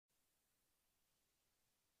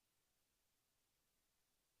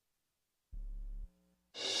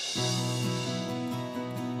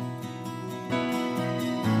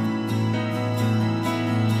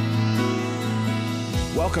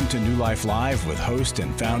Welcome to New Life Live with host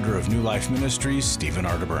and founder of New Life Ministries, Stephen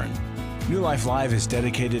Arterburn. New Life Live is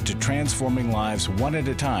dedicated to transforming lives one at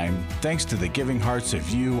a time, thanks to the giving hearts of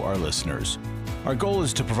you, our listeners. Our goal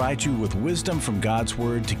is to provide you with wisdom from God's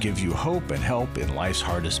Word to give you hope and help in life's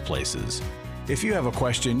hardest places. If you have a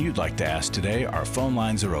question you'd like to ask today, our phone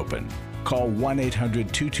lines are open. Call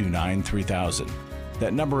 1-800-229-3000.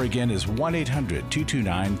 That number again is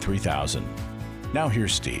 1-800-229-3000. Now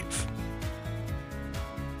here's Steve.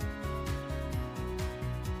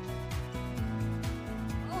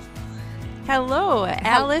 Hello,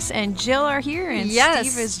 Alice and Jill are here, and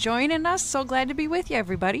Yes. Steve is joining us. So glad to be with you,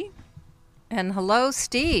 everybody. And hello,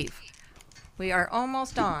 Steve. We are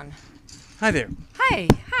almost on. Hi there. Hi.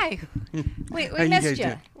 We How you missed guys you.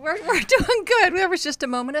 doing? We're doing good. There was just a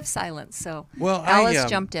moment of silence. So Well, Alice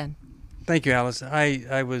jumped in. Thank you, Alice.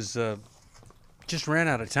 I was just ran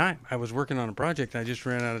out of time. I was working on a project. I just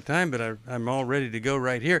ran out of time, but I'm all ready to go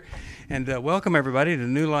right here. And welcome everybody to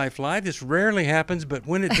New Life Live. This rarely happens, but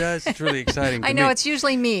when it does, it's really exciting. I know it's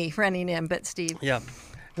usually me running in, but Steve. Yeah.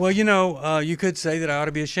 Well, you could say that I ought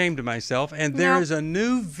to be ashamed of myself. And there is a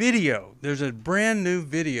new video. There's a brand new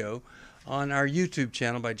video on our YouTube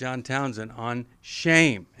channel by John Townsend on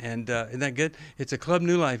shame. And isn't that good? It's a Club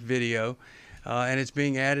New Life video, and it's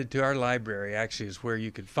being added to our library, actually, is where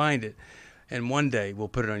you could find it. And one day we'll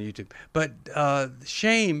put it on YouTube. But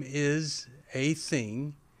shame is a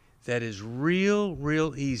thing that is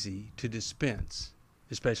real easy to dispense,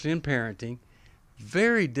 especially in parenting,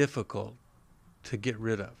 very difficult to get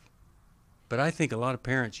rid of. But I think a lot of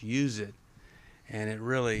parents use it, and it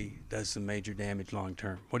really does some major damage long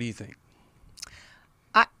term. What do you think?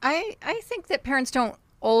 I think that parents don't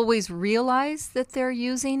always realize that they're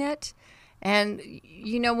using it. And,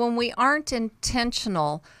 when we aren't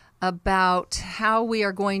intentional about how we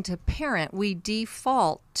are going to parent, we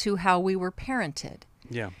default to how we were parented.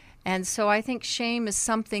 Yeah. And so I think shame is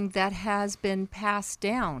something that has been passed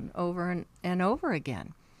down over and over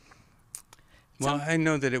again. Well, I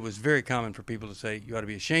know that it was very common for people to say you ought to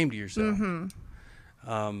be ashamed of yourself.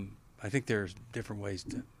 Mm-hmm. I think there's different ways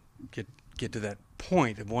to get to that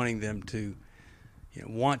point of wanting them to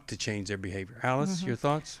want to change their behavior. Alice, your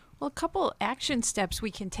thoughts? Well, a couple action steps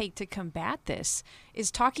we can take to combat this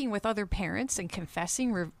is talking with other parents and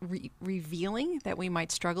confessing, revealing that we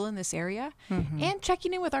might struggle in this area, and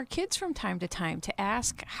checking in with our kids from time to time to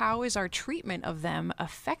ask how is our treatment of them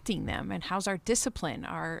affecting them, and how's our discipline,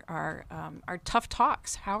 our tough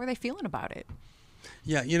talks, how are they feeling about it?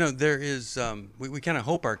 Yeah, there is, we kind of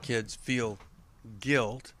hope our kids feel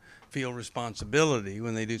guilt, feel responsibility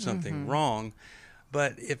when they do something wrong,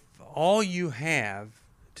 but if all you have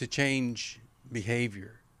to change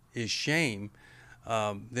behavior is shame,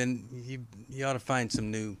 then you ought to find some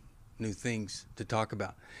new things to talk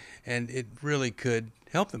about. And it really could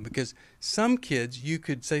help them, because some kids, you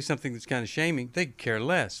could say something that's kind of shaming, they could care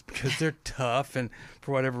less because they're tough and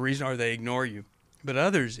for whatever reason, or they ignore you. But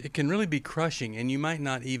others, it can really be crushing, and you might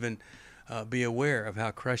not even be aware of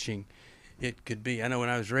how crushing it could be. I know when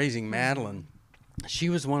I was raising Madeline, she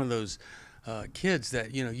was one of those kids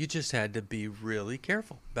that, you just had to be really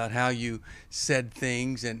careful about how you said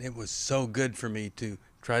things. And it was so good for me to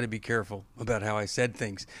try to be careful about how I said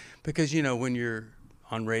things, because, when you're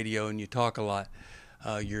on radio and you talk a lot,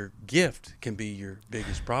 your gift can be your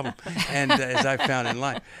biggest problem. And as I found in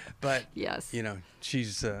life, but Yes.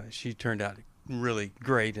 She turned out really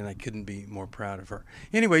great, and I couldn't be more proud of her.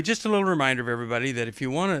 Anyway, just a little reminder of everybody that if you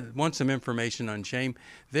want some information on shame,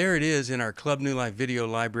 there it is in our Club New Life video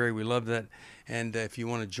library. We love that. And if you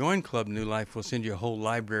want to join Club New Life, we'll send you a whole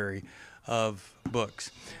library of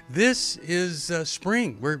books. This is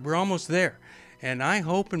spring. We're almost there. And I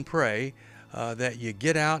hope and pray that you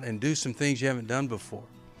get out and do some things you haven't done before.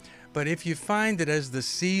 But if you find that as the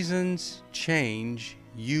seasons change,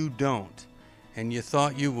 you don't, and you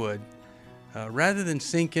thought you would, rather than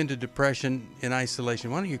sink into depression in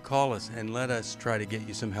isolation, why don't you call us and let us try to get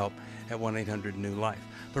you some help at 1-800-NEW-LIFE.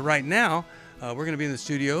 But right now, we're going to be in the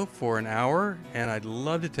studio for an hour, and I'd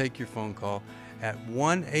love to take your phone call at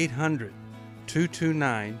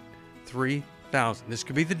 1-800-229-3000. This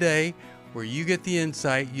could be the day where you get the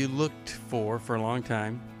insight you looked for a long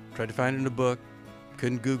time, tried to find it in a book,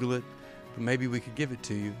 couldn't Google it, but maybe we could give it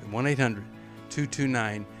to you at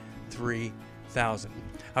 1-800-229-3000.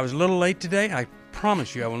 I was a little late today. I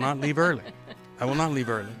promise you I will not leave early. I will not leave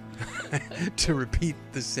early to repeat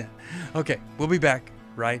the sin. Okay, we'll be back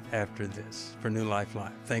right after this for New Life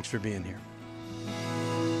Live. Thanks for being here.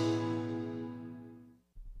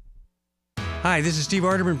 Hi, this is Steve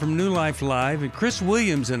Arterburn from New Life Live, and Chris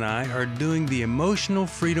Williams and I are doing the Emotional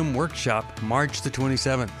Freedom Workshop March the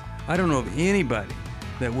 27th. I don't know of anybody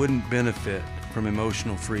that wouldn't benefit from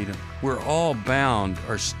emotional freedom. We're all bound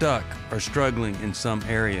or stuck or struggling in some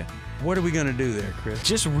area. What are we going to do there, Chris?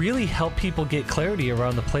 Just really help people get clarity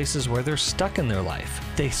around the places where they're stuck in their life.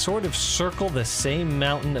 They sort of circle the same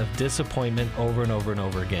mountain of disappointment over and over and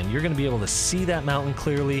over again. You're going to be able to see that mountain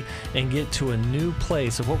clearly and get to a new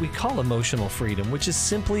place of what we call emotional freedom, which is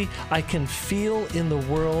simply I can feel in the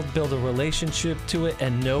world, build a relationship to it,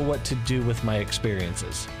 and know what to do with my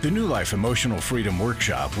experiences. The New Life Emotional Freedom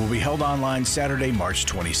Workshop will be held online Saturday, March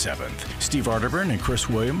 27th. Steve Arterburn and Chris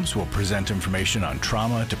Williams will present information on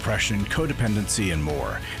trauma, depression, codependency, and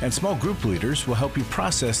more. And small group leaders will help you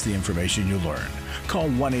process the information you learn. Call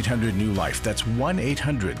 1-800-NEW-LIFE. That's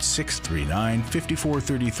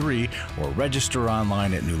 1-800-639-5433 or register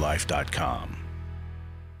online at newlife.com.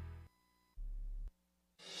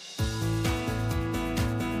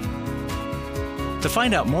 To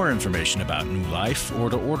find out more information about New Life or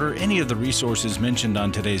to order any of the resources mentioned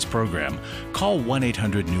on today's program, call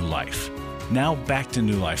 1-800-NEW-LIFE. Now back to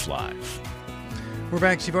New Life Live. We're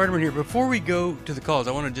back, Steve Arterburn here. Before we go to the calls,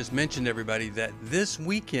 I want to just mention to everybody that this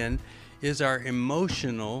weekend is our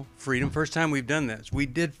emotional freedom. First time we've done this. We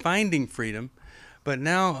did Finding Freedom, but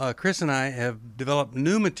now Chris and I have developed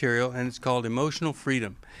new material, and it's called Emotional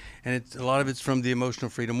Freedom. And a lot of it's from the Emotional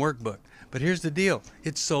Freedom Workbook. But here's the deal.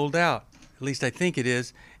 It's sold out. At least I think it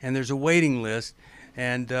is. And there's a waiting list.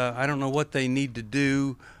 And I don't know what they need to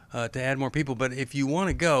do to add more people. But if you want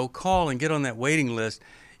to go, call and get on that waiting list.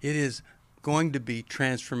 It is going to be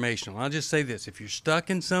transformational. I'll just say this. If you're stuck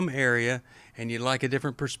in some area and you'd like a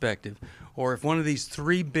different perspective, or if one of these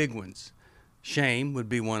three big ones, shame would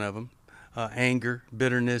be one of them, anger,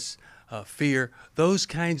 bitterness, fear, those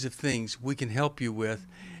kinds of things we can help you with.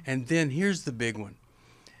 And then here's the big one.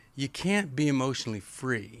 You can't be emotionally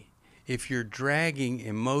free if you're dragging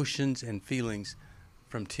emotions and feelings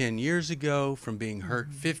from 10 years ago, from being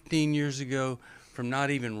hurt 15 years ago, from not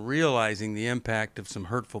even realizing the impact of some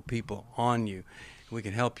hurtful people on you. We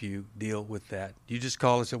can help you deal with that. You just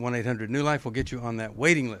call us at 1-800-NEW-LIFE. We'll get you on that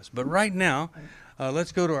waiting list. But right now,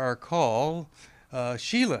 let's go to our call.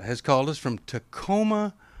 Sheila has called us from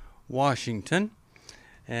Tacoma, Washington.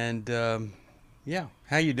 And, yeah,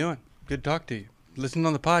 how you doing? Good to talk to you. Listen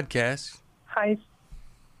on the podcast. Hi.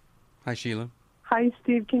 Hi, Sheila. Hi,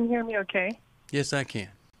 Steve. Can you hear me okay? Yes, I can.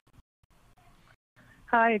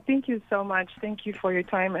 Hi. Thank you so much. Thank you for your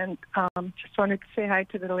time. And just wanted to say hi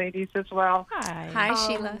to the ladies as well. Hi. Hi,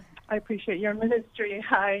 Sheila. I appreciate your ministry.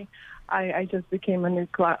 Hi. I just became a new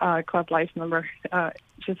Club Life member.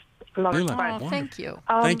 Just love it. Oh, thank you.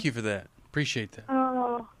 Thank you for that. Appreciate that.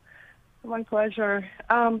 Oh, my pleasure.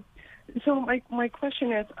 So my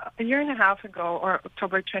question is, a year and a half ago, or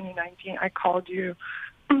October 2019, I called you.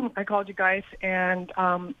 I called you guys, and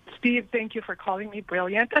Steve, thank you for calling me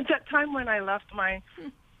brilliant. At that time when I left my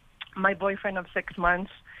boyfriend of 6 months.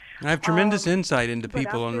 I have tremendous insight into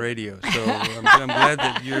people on radio, so I'm glad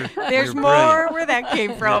that you're There's you're more brilliant. where that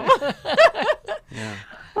came from. Yeah.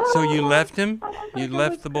 So you left him? You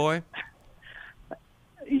left the boy?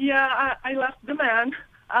 Yeah, I left the man.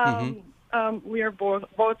 We are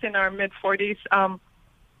both in our mid-40s.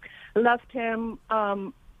 Left him.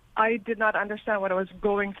 I did not understand what I was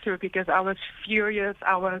going through because I was furious.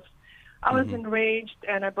 I was enraged,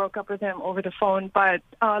 and I broke up with him over the phone. But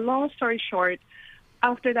long story short,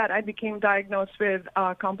 after that, I became diagnosed with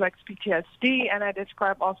complex PTSD, and I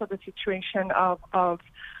described also the situation of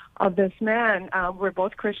this man. We're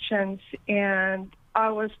both Christians, and I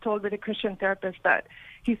was told by the Christian therapist that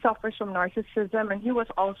he suffers from narcissism, and he was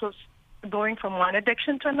also going from one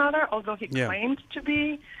addiction to another, although he claimed to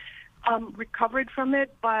be recovered from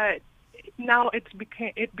it, but now it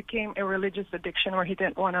became a religious addiction where he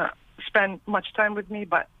didn't want to spend much time with me,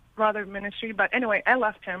 but rather ministry. But anyway, I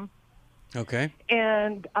left him. Okay.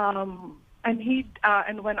 And when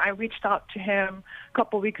I reached out to him a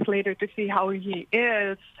couple weeks later to see how he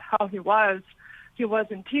was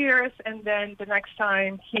in tears. And then the next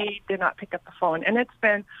time he did not pick up the phone. And it's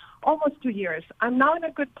been almost 2 years. I'm now in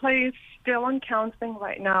a good place, still on counseling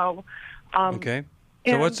right now. Okay.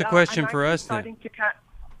 So what's the question for us then?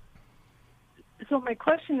 So my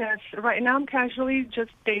question is, right now I'm casually just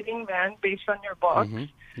dating men based on your books,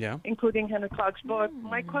 including Henry Clark's book.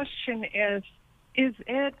 My question is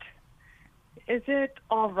it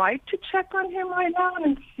all right to check on him right now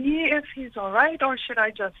and see if he's all right, or should I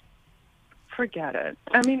just forget it?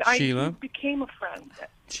 I mean, Sheila? I became a friend.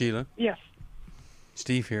 Sheila? Yes.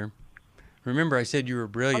 Steve here. Remember I said you were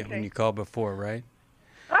brilliant when you called before, right?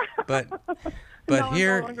 But But No, I'm no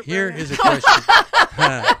here longer here pregnant. is a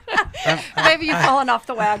question. Maybe you've fallen off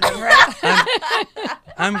the wagon, right?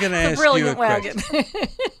 I'm going to ask you a Brilliant wagon. question.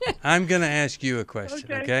 I'm going to ask you a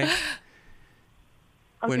question, okay?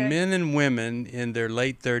 When Okay. men and women in their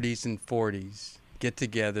late 30s and 40s get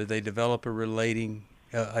together, they develop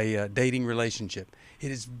a dating relationship.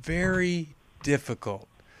 It is very difficult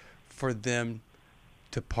for them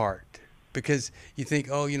to part because you think,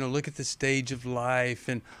 oh, look at the stage of life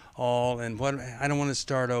and all, and what I don't want to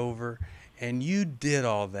start over. And you did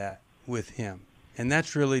all that with him, and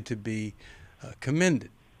that's really to be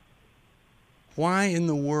commended. Why in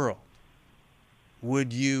the world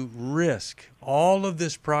would you risk all of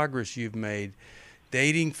this progress you've made,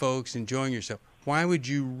 dating folks, enjoying yourself? Why would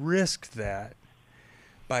you risk that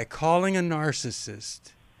by calling a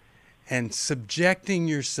narcissist and subjecting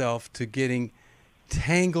yourself to getting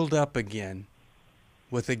tangled up again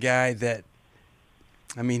with a guy that,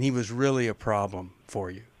 he was really a problem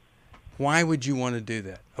for you? Why would you want to do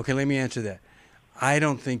that? Okay, let me answer that. I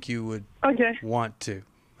don't think you would want to.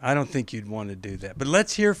 I don't think you'd want to do that. But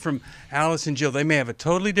let's hear from Alice and Jill. They may have a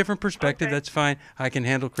totally different perspective. Okay. That's fine. I can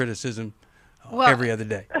handle criticism every other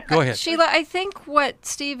day. Go ahead. Sheila, I think what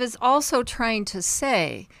Steve is also trying to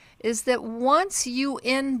say is that once you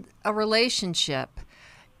end a relationship,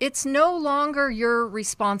 it's no longer your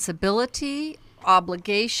responsibility,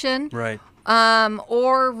 obligation, Right.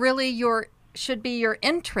 or really should be your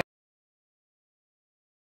interest.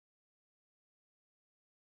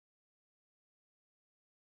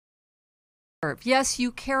 Yes,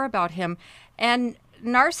 you care about him, and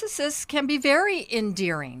narcissists can be very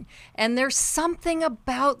endearing, and there's something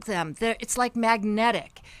about them that it's like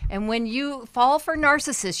magnetic. And when you fall for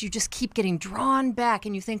narcissists, you just keep getting drawn back,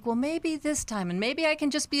 and you think, well, maybe this time, and maybe I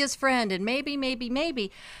can just be his friend, and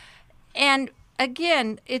maybe. And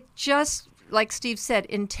again, it just, like Steve said,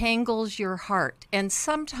 entangles your heart. And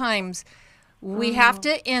sometimes we have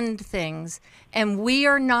to end things, and we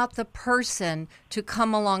are not the person to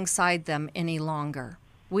come alongside them any longer.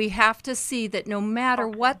 We have to see that no matter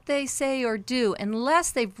what they say or do,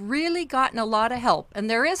 unless they've really gotten a lot of help, and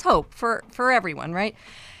there is hope for everyone, right?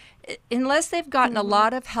 Unless they've gotten a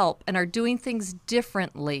lot of help and are doing things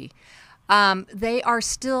differently, they are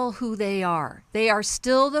still who they are. They are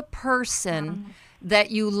still the person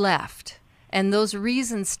that you left, and those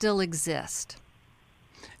reasons still exist.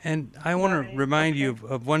 And I want to remind you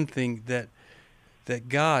of one thing, that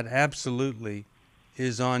God absolutely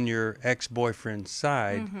is on your ex-boyfriend's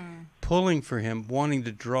side, pulling for him, wanting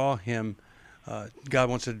to draw him. God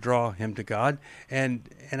wants to draw him to God,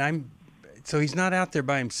 so he's not out there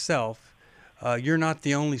by himself. You're not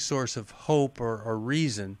the only source of hope or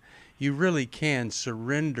reason. You really can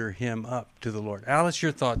surrender him up to the Lord. Alice,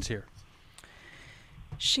 your thoughts here.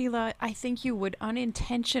 Sheila, I think you would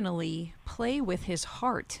unintentionally play with his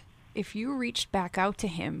heart if you reached back out to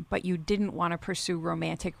him, but you didn't want to pursue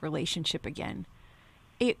romantic relationship again.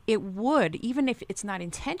 It would, even if it's not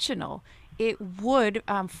intentional, it would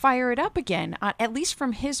fire it up again, at least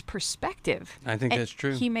from his perspective. I think that's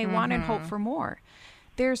true. He may want and hope for more.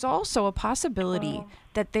 There's also a possibility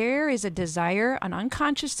that there is a desire, an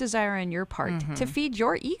unconscious desire on your part to feed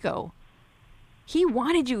your ego. He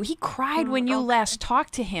wanted you. He cried when you last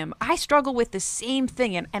talked to him. I struggle with the same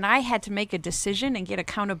thing, and I had to make a decision and get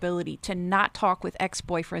accountability to not talk with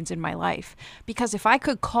ex-boyfriends in my life. Because if I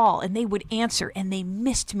could call and they would answer and they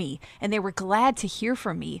missed me and they were glad to hear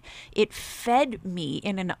from me, it fed me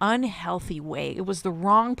in an unhealthy way. It was the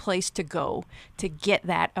wrong place to go to get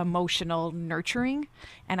that emotional nurturing.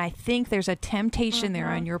 And I think there's a temptation there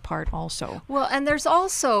on your part also. Well, and there's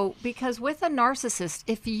also, because with a narcissist,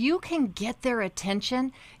 if you can get their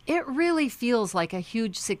attention, it really feels like a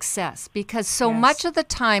huge success, because so much of the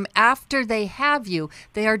time after they have you,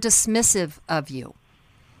 they are dismissive of you.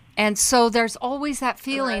 And so there's always that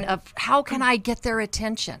feeling of, how can I get their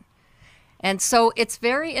attention? And so it's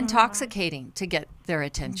very intoxicating to get their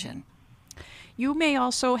attention. You may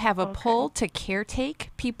also have a pull to caretake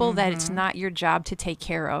people that it's not your job to take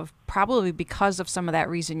care of, probably because of some of that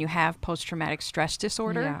reason you have post-traumatic stress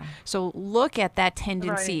disorder. Yeah. So look at that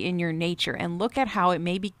tendency in your nature and look at how it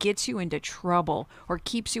maybe gets you into trouble or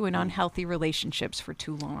keeps you in unhealthy relationships for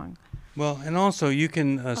too long. Well, and also you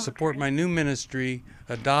can support my new ministry,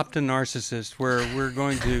 Adopt a Narcissist, where we're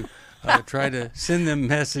going to try to send them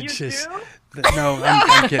messages. You do? No,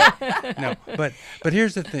 I'm kidding. No, but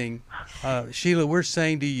here's the thing, Sheila. We're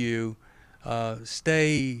saying to you,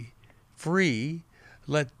 stay free.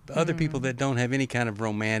 Let other people that don't have any kind of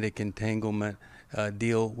romantic entanglement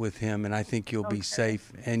deal with him, and I think you'll be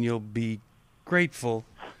safe and you'll be grateful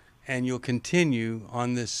and you'll continue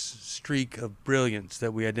on this streak of brilliance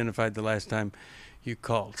that we identified the last time you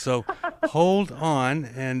called. So hold on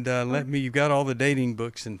and you've got all the dating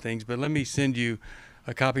books and things, but let me send you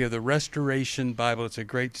a copy of the Restoration Bible. It's a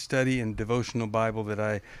great study and devotional Bible that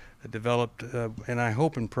I developed, and I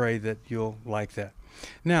hope and pray that you'll like that.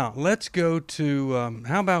 Now, let's go to,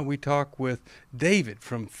 how about we talk with David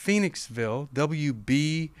from Phoenixville.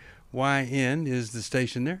 WBYN is the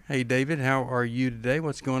station there. Hey, David, how are you today?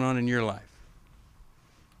 What's going on in your life?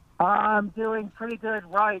 I'm doing pretty good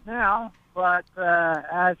right now, but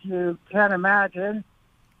as you can imagine,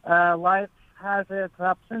 life has its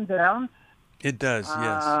ups and downs. It does,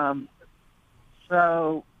 yes.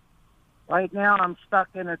 So right now I'm stuck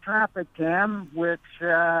in a traffic jam, which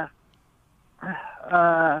can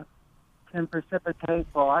precipitate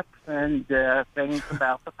thoughts and things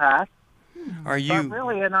about the past. Are you? But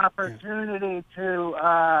really an opportunity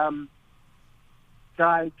to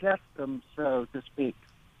digest them, so to speak.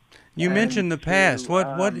 You mentioned the past.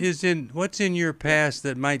 What's in your past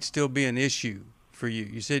that might still be an issue for you?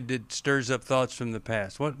 You said it stirs up thoughts from the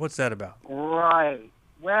past. What's that about? Right.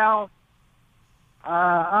 Well,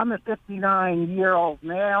 I'm a 59-year-old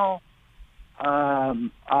male.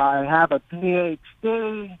 I have a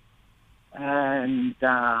PhD, and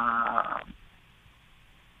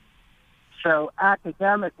so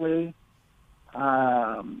academically,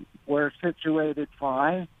 we're situated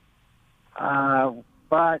fine.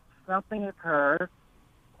 But something occurred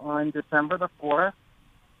on December the 4th,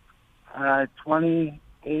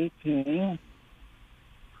 2018.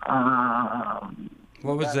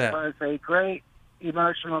 What was that? It was a great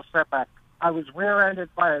emotional setback. I was rear-ended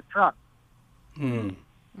by a truck. And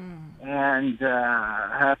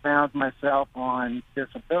have found myself on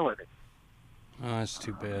disability. Oh, that's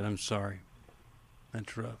too bad. I'm sorry.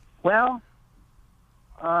 That's rough. Well,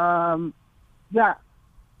 yeah.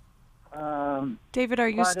 David, are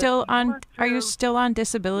you still on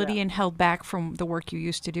disability and held back from the work you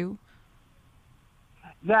used to do?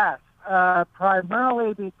 Yes,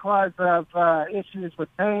 primarily because of issues with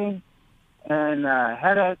pain and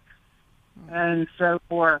headaches and so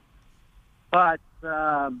forth. But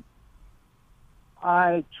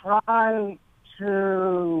I try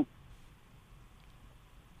to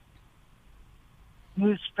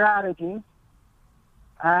use strategy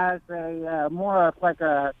as a more of like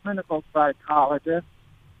a clinical psychologist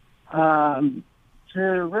to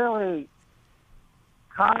really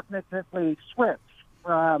cognitively switch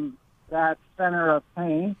from that center of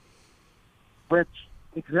pain, which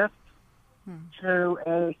exists, to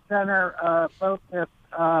a center of focus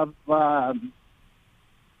of,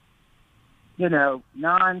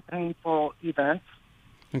 non-painful events.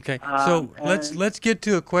 Okay, so let's get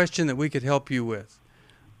to a question that we could help you with.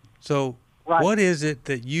 So, right. What is it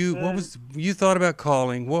that you thought about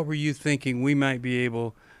calling? What were you thinking we might be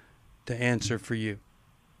able to answer for you?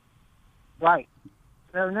 Right.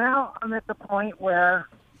 So now I'm at the point where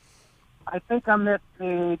I think I'm at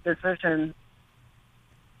the decision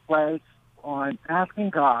place on asking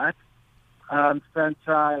God, since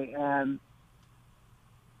I am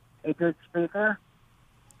a good speaker.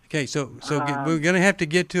 Okay, so we're going to have to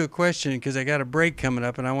get to a question because I got a break coming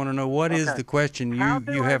up, and I want to know what is the question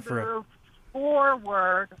you have for us. Move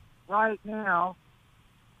forward right now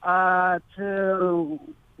to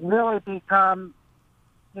really become,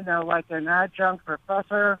 like an adjunct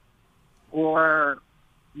professor or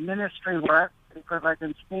ministry work, because I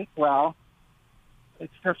can speak well.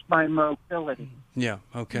 It's just my mobility. Yeah,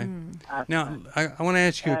 okay. Now, I want to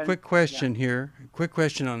ask you a quick question here, a quick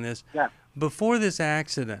question on this. Yeah. Before this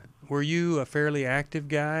accident, were you a fairly active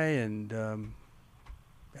guy and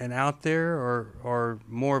out there, or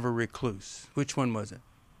more of a recluse? Which one was it?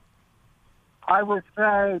 I would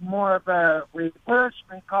say more of a recluse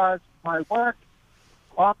because my work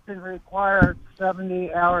often required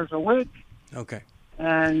 70 hours a week. Okay.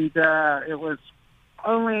 And it was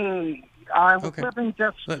only, I was living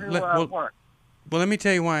just to work. Well, let me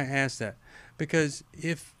tell you why I asked that. Because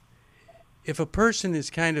if a person is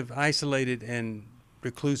kind of isolated and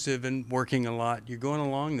reclusive and working a lot, you're going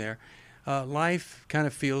along there, life kind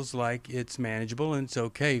of feels like it's manageable and it's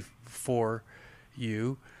okay for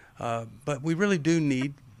you. But we really do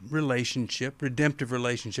need redemptive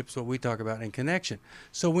relationships, what we talk about, in connection.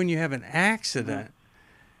 So when you have an accident,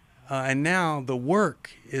 and now the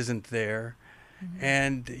work isn't there,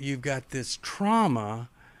 and you've got this trauma,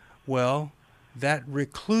 well, that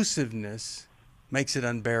reclusiveness makes it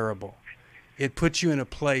unbearable. It puts you in a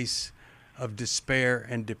place of despair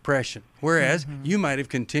and depression. Whereas you might have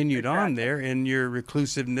continued on there in your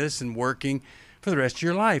reclusiveness and working for the rest of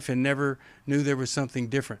your life and never knew there was something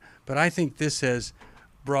different. But I think this has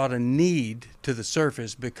brought a need to the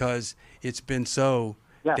surface because it's been so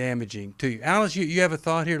damaging to you. Alice, you have a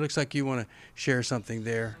thought here. It looks like you want to share something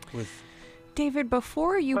there with... David,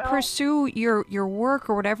 before you pursue your work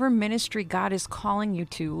or whatever ministry God is calling you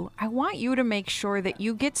to, I want you to make sure that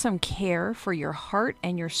you get some care for your heart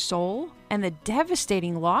and your soul and the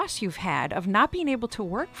devastating loss you've had of not being able to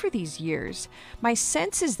work for these years. My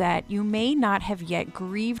sense is that you may not have yet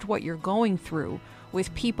grieved what you're going through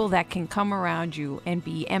with people that can come around you and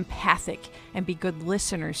be empathic and be good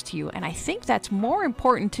listeners to you. And I think that's more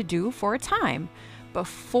important to do for a time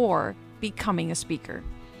before becoming a speaker.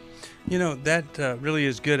 You know, that really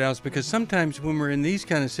is good, Alice, because sometimes when we're in these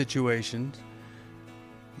kind of situations,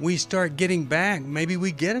 we start getting back. Maybe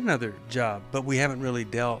we get another job, but we haven't really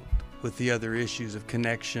dealt with the other issues of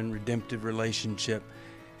connection, redemptive relationship,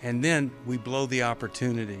 and then we blow the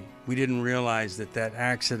opportunity. We didn't realize that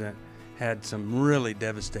accident had some really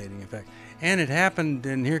devastating effects. And it happened,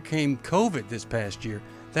 and here came COVID this past year.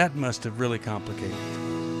 That must have really complicated it.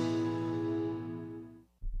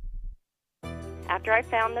 After I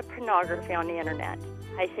found the pornography on the internet,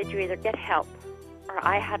 I said, you either get help or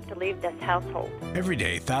I have to leave this household. Every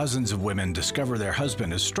day, thousands of women discover their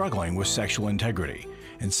husband is struggling with sexual integrity.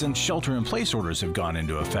 And since shelter-in-place orders have gone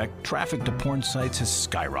into effect, traffic to porn sites has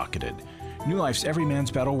skyrocketed. New Life's Every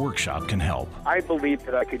Man's Battle workshop can help. I believed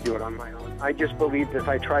that I could do it on my own. I just believed if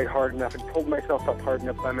I tried hard enough and pulled myself up hard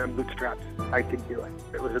enough by my bootstraps, I could do it.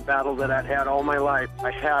 It was a battle that I'd had all my life.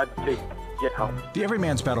 I had to get help. The Every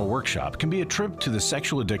Man's Battle workshop can be a trip to the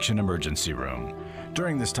sexual addiction emergency room.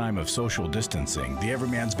 During this time of social distancing, the Every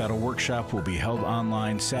Man's Battle workshop will be held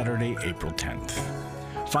online Saturday, April 10th.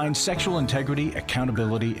 Find sexual integrity,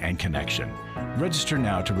 accountability, and connection. Register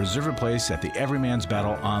now to reserve a place at the Every Man's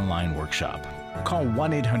Battle online workshop. Call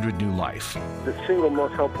 1-800-NEW-LIFE. The single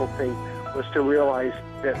most helpful thing was to realize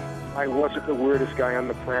that I wasn't the weirdest guy on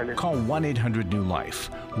the planet. Call 1-800-NEW-LIFE.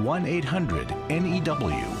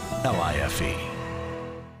 1-800-NEWLIFE.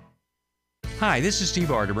 Hi, this is Steve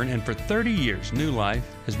Arterburn, and for 30 years, New Life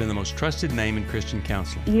has been the most trusted name in Christian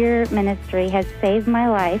counseling. Your ministry has saved my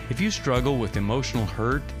life. If you struggle with emotional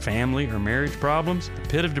hurt, family or marriage problems, the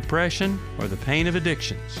pit of depression, or the pain of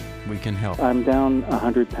addictions, we can help. I'm down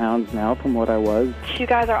 100 pounds now from what I was. You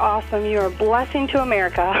guys are awesome. You're a blessing to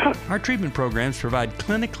America. Our treatment programs provide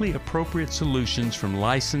clinically appropriate solutions from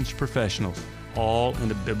licensed professionals, all in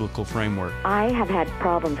the biblical framework. I have had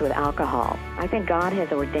problems with alcohol. I think God has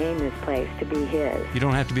ordained this place to be His. You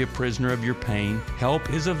don't have to be a prisoner of your pain. Help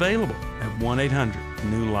is available at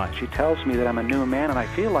 1-800-NEW-LIFE. She tells me that I'm a new man, and I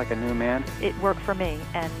feel like a new man. It worked for me,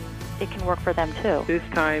 and it can work for them too. This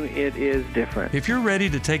time it is different. If you're ready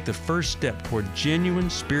to take the first step toward genuine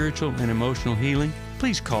spiritual and emotional healing,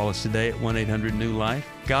 please call us today at 1-800-NEW-LIFE.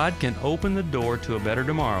 God can open the door to a better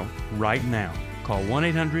tomorrow right now. Call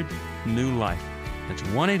 1-800-NEW-LIFE. That's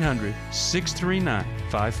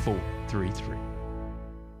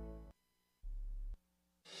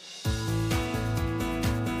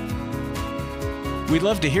 1-800-639-5433. We'd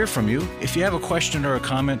love to hear from you. If you have a question or a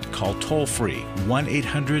comment, call toll-free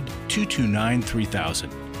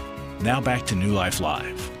 1-800-229-3000. Now back to New Life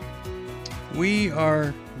Live. We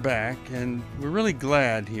are back, and we're really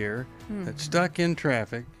glad here that stuck in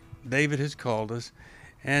traffic, David has called us.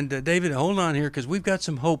 And David, hold on here because we've got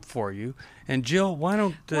some hope for you. And Jill, why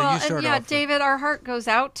don't you start off? David, our heart goes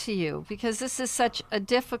out to you because this is such a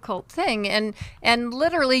difficult thing. And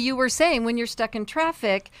literally, you were saying when you're stuck in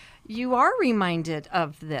traffic, you are reminded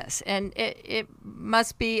of this, and it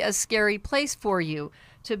must be a scary place for you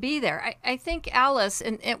to be there. I think Alice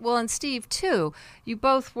and Steve too, you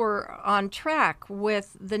both were on track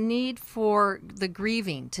with the need for the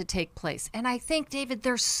grieving to take place. And I think, David,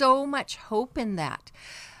 there's so much hope in that.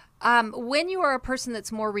 When you are a person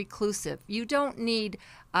that's more reclusive, you don't need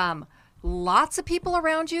lots of people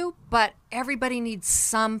around you, but everybody needs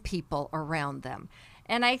some people around them.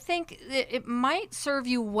 And I think it might serve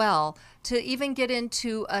you well to even get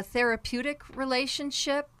into a therapeutic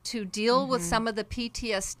relationship to deal with some of the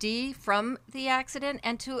PTSD from the accident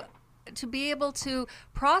and to be able to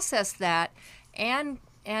process that and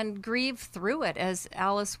grieve through it, as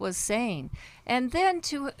Alice was saying. And then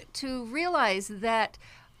to realize that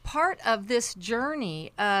part of this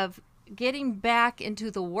journey of getting back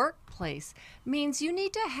into the workplace means you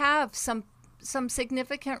need to have some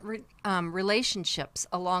significant relationships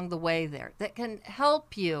along the way there that can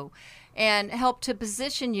help you and help to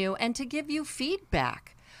position you and to give you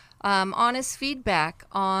feedback, honest feedback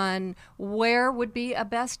on where would be a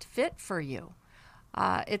best fit for you.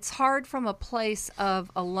 It's hard from a place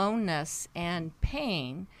of aloneness and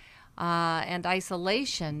pain and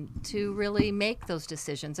isolation to really make those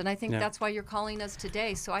decisions. And I think Yeah. that's why you're calling us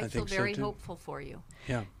today. So I feel think so, very too. hopeful for you.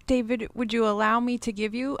 Yeah. David, would you allow me to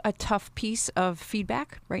give you a tough piece of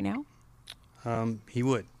feedback right now? He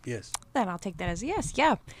would, yes. Then I'll take that as a yes.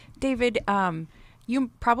 Yeah. David,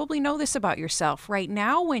 you probably know this about yourself. Right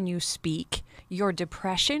now, when you speak, your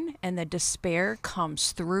depression and the despair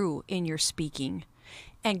comes through in your speaking.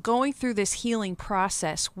 And going through this healing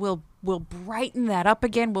process will brighten that up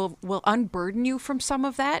again, will unburden you from some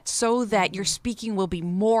of that so that your speaking will be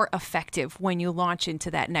more effective when you launch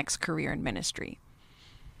into that next career in ministry.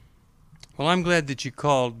 Well, I'm glad that you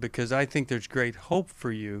called because I think there's great hope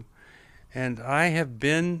for you. And I have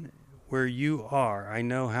been where you are. I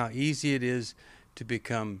know how easy it is to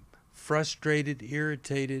become frustrated,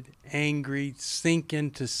 irritated, angry, sink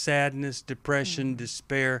into sadness, depression,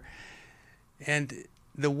 despair. And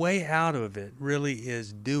the way out of it really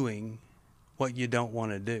is doing what you don't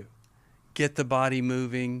want to do. Get the body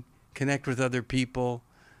moving, connect with other people,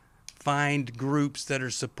 find groups that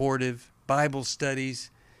are supportive, Bible studies,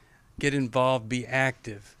 get involved, be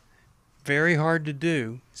active. Very hard to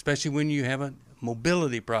do, especially when you have a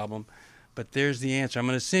mobility problem, but there's the answer. I'm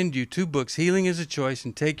going to send you 2 books, Healing is a Choice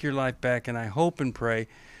and Take Your Life Back, and I hope and pray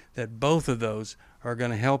that both of those are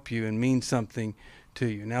going to help you and mean something to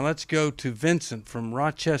you. Now let's go to Vincent from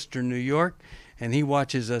Rochester, New York, and he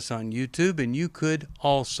watches us on YouTube, and you could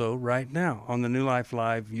also right now on the New Life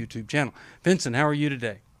Live YouTube channel. Vincent, how are you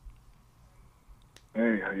today?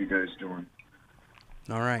 Hey, how you guys doing?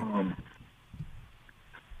 All right.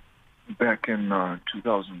 Back in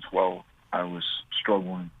 2012, I was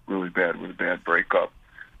struggling really bad with a bad breakup.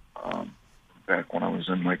 Back when I was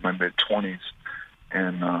in like my mid-20s,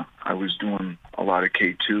 and I was doing a lot of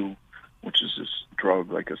K2, which is this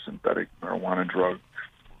drug, like a synthetic marijuana drug.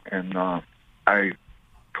 And I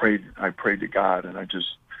prayed to God, and I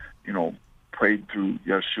just, prayed through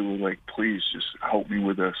Yeshua, like, please just help me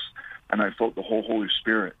with this. And I felt the whole Holy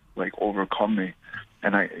Spirit like overcome me.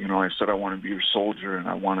 And I said, I want to be your soldier, and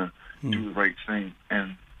I want to do the right thing.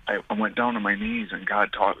 And I went down on my knees, and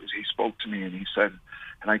he spoke to me, and he said,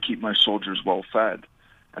 and I keep my soldiers well fed.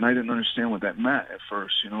 And I didn't understand what that meant at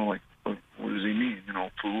first, like, what does he mean?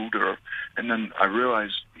 Food and then I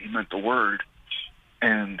realized he meant the word.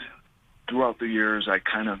 And throughout the years, I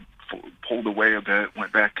kind of pulled away a bit,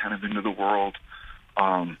 went back kind of into the world.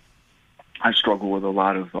 I struggle with a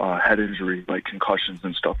lot of head injury, like concussions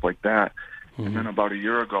and stuff like that. Mm-hmm. And then about a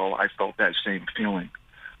year ago, I felt that same feeling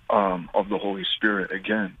of the Holy Spirit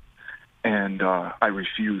again. And I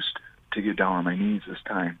refused to get down on my knees this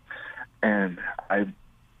time. And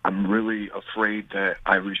I'm really afraid that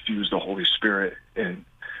I refuse the Holy Spirit, and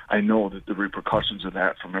I know that the repercussions of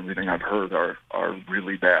that, from everything I've heard, are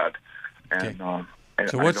really bad. And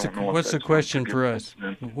so what's the question for us?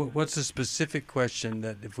 What's the specific question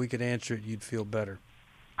that if we could answer it, you'd feel better?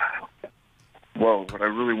 Well, what I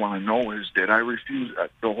really want to know is, did I refuse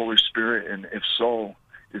the Holy Spirit? And if so,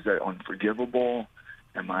 is that unforgivable?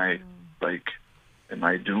 Am I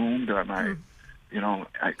doomed? Am I...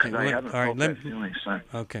 because I haven't felt that feeling since.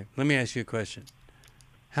 Okay, let me ask you a question.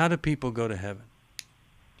 How do people go to heaven?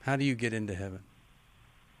 How do you get into heaven?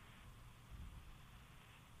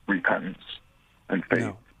 Repentance and faith.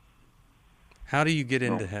 No. How do you get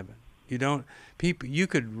into heaven? You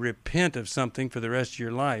could repent of something for the rest of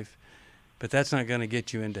your life, but that's not going to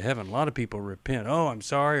get you into heaven. A lot of people repent. Oh, I'm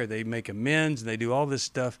sorry, or they make amends, and they do all this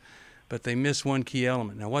stuff, but they miss one key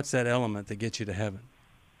element. Now, what's that element that gets you to heaven?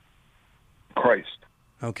 Christ.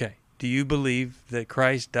 Okay. Do you believe that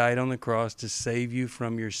Christ died on the cross to save you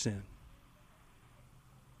from your sin?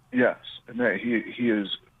 Yes, and that he is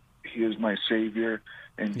my Savior,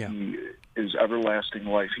 and he is everlasting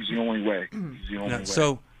life. He's the only way. He's the only way.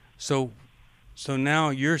 So now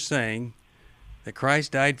you're saying that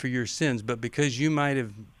Christ died for your sins, but because you might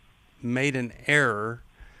have made an error,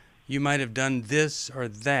 you might have done this or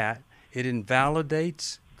that, it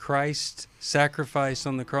invalidates Christ's sacrifice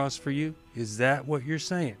on the cross for you? Is that what you're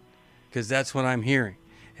saying? Because that's what I'm hearing,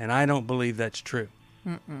 and I don't believe that's true.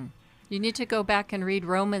 You need to go back and read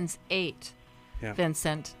Romans 8,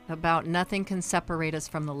 Vincent, about nothing can separate us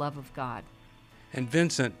from the love of God. And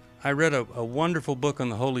Vincent, I read a wonderful book on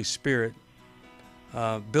the Holy Spirit.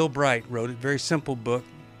 Bill Bright wrote it, very simple book.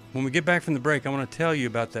 When we get back from the break, I want to tell you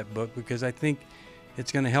about that book because I think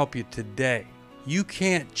it's going to help you today. You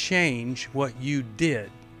can't change what you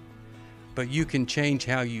did, but you can change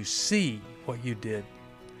how you see what you did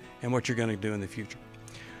and what you're going to do in the future.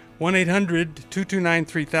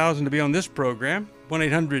 1-800-229-3000 to be on this program.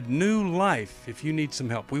 1-800-NEW-LIFE if you need some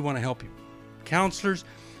help. We want to help you. Counselors,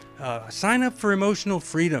 sign up for Emotional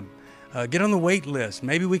Freedom. Get on the wait list.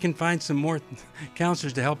 Maybe we can find some more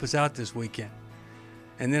counselors to help us out this weekend.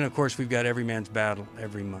 And then, of course, we've got Every Man's Battle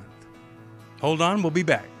every month. Hold on, we'll be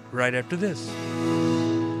back right after this.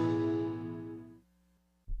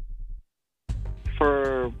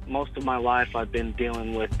 For most of my life, I've been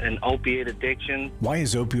dealing with an opiate addiction. Why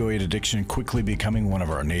is opioid addiction quickly becoming one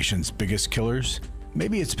of our nation's biggest killers?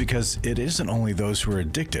 Maybe it's because it isn't only those who are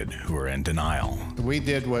addicted who are in denial. We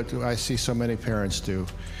did what I see so many parents do,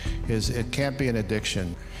 is it can't be an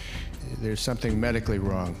addiction. There's something medically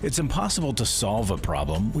wrong. It's impossible to solve a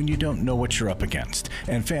problem when you don't know what you're up against,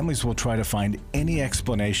 and families will try to find any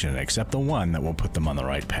explanation except the one that will put them on the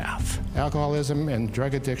right path. Alcoholism and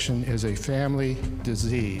drug addiction is a family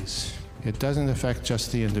disease. It doesn't affect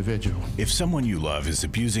just the individual. If someone you love is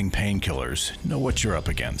abusing painkillers, know what you're up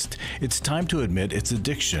against. It's time to admit it's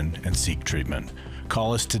addiction and seek treatment.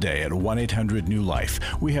 Call us today at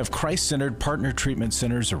 1-800-NEW-LIFE. We have Christ-centered partner treatment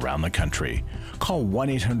centers around the country. Call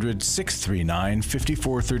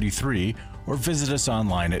 1-800-639-5433 or visit us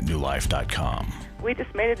online at newlife.com. We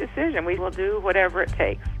just made a decision. We will do whatever it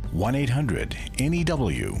takes.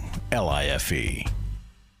 1-800-NEW-LIFE.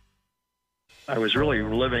 I was really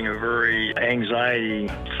living a very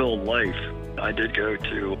anxiety-filled life. I did go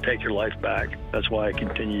to Take Your Life Back. That's why I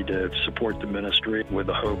continue to support the ministry with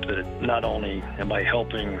the hope that not only am I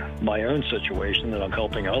helping my own situation, that I'm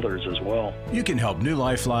helping others as well. You can help New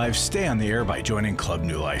Life Live stay on the air by joining Club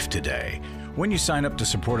New Life today. When you sign up to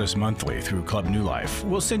support us monthly through Club New Life,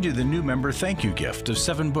 we'll send you the new member thank you gift of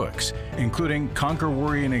 7 books, including Conquer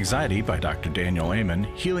Worry and Anxiety by Dr. Daniel Amen,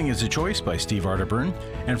 Healing is a Choice by Steve Arterburn,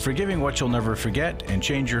 and Forgiving What You'll Never Forget and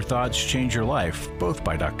Change Your Thoughts, Change Your Life, both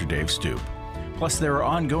by Dr. Dave Stoop. Plus, there are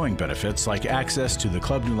ongoing benefits like access to the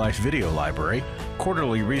Club New Life video library,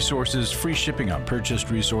 quarterly resources, free shipping on purchased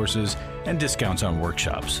resources, and discounts on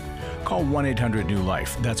workshops. Call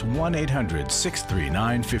 1-800-NEW-LIFE. That's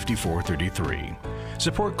 1-800-639-5433.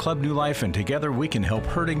 Support Club New Life, and together we can help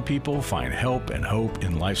hurting people find help and hope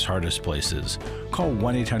in life's hardest places. Call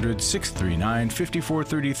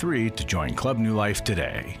 1-800-639-5433 to join Club New Life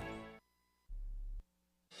today.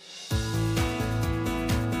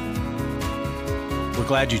 We're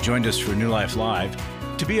glad you joined us for New Life Live.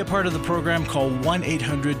 To be a part of the program, call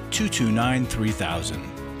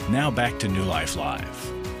 1-800-229-3000. Now back to New Life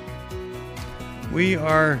Live. We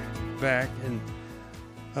are back, and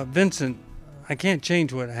Vincent, I can't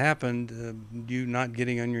change what happened, you not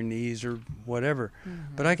getting on your knees or whatever,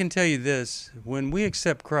 but I can tell you this: when we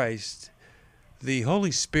accept Christ, the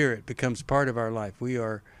Holy Spirit becomes part of our life. We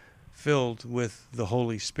are filled with the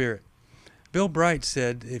Holy Spirit. Bill Bright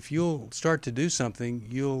said, if you'll start to do something,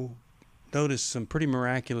 you'll notice some pretty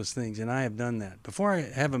miraculous things, and I have done that. Before I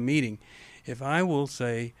have a meeting, if I will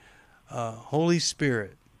say, Holy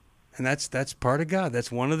Spirit, and that's part of God,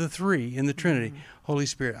 that's one of the 3 in the Trinity, Holy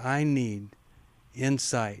Spirit, I need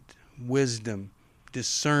insight, wisdom,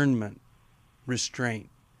 discernment, restraint.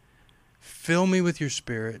 Fill me with your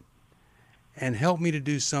Spirit and help me to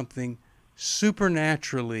do something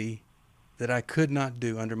supernaturally that I could not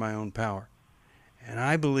do under my own power. And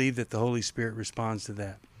I believe that the Holy Spirit responds to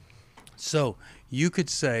that. So you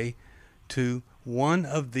could say to one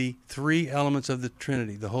of the 3 elements of the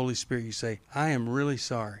Trinity, the Holy Spirit, you say, I am really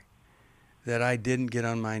sorry that I didn't get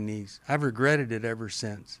on my knees. I've regretted it ever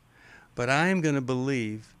since. But I am going to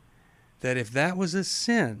believe that if that was a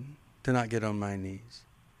sin to not get on my knees,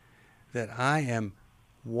 that I am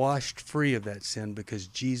washed free of that sin because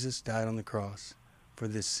Jesus died on the cross for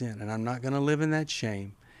this sin. And I'm not going to live in that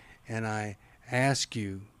shame. And I ask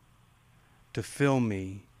you to fill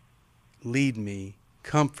me, lead me,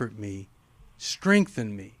 comfort me,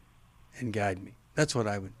 strengthen me, and guide me. That's what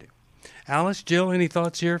I would do. Alice, Jill, any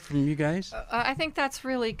thoughts here from you guys? I think that's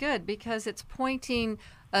really good because it's pointing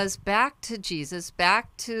us back to Jesus,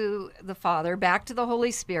 back to the Father, back to the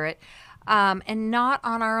Holy Spirit, and not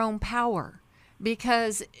on our own power.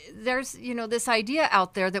 Because there's, this idea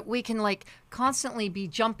out there that we can constantly be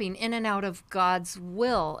jumping in and out of God's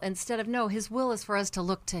will instead of, no, his will is for us to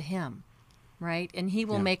look to him, right? And he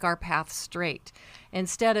will make our path straight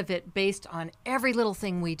instead of it based on every little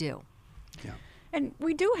thing we do. Yeah. And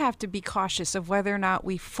we do have to be cautious of whether or not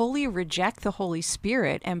we fully reject the Holy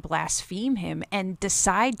Spirit and blaspheme him and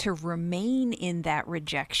decide to remain in that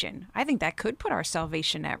rejection. I think that could put our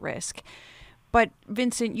salvation at risk. But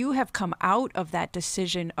Vincent, you have come out of that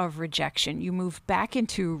decision of rejection. You moved back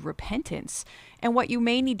into repentance. And what you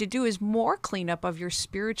may need to do is more cleanup of your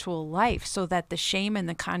spiritual life so that the shame and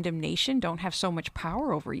the condemnation don't have so much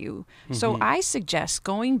power over you. So I suggest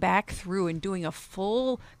going back through and doing a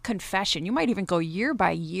full confession. You might even go year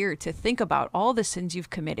by year to think about all the sins you've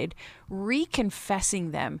committed.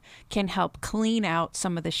 Reconfessing them can help clean out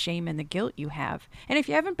some of the shame and the guilt you have. And if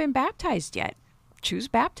you haven't been baptized yet, choose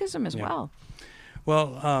baptism as well.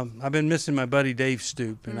 Well, I've been missing my buddy Dave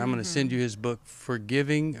Stoop, and I'm going to send you his book,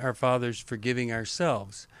 Forgiving Our Fathers, Forgiving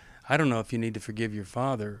Ourselves. I don't know if you need to forgive your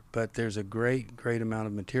father, but there's a great, great amount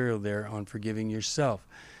of material there on forgiving yourself.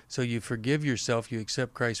 So you forgive yourself, you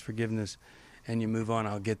accept Christ's forgiveness, and you move on.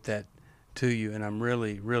 I'll get that to you, and I'm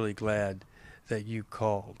really, really glad that you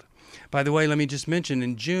called. By the way, let me just mention,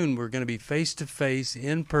 in June, we're going to be face-to-face,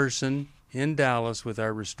 in person, in Dallas with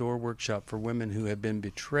our Restore Workshop for women who have been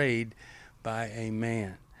betrayed by a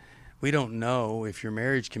man. We don't know if your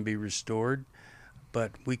marriage can be restored, but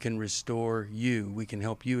we can restore you. We can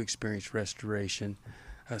help you experience restoration.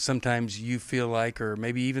 Sometimes you feel like, or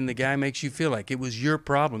maybe even the guy makes you feel like it was your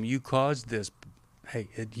problem. You caused this. Hey,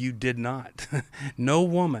 you did not. No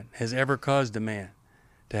woman has ever caused a man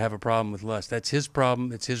to have a problem with lust. That's his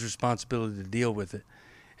problem. It's his responsibility to deal with it.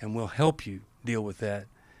 And we'll help you deal with that.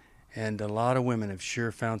 And a lot of women have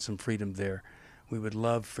sure found some freedom there. We would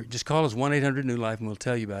love for, just call us 1-800-NEW-LIFE and we'll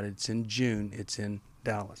tell you about it. It's in June. It's in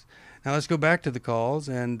Dallas. Now let's go back to the calls,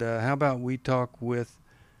 and how about we talk with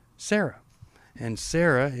Sarah? And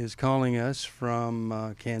Sarah is calling us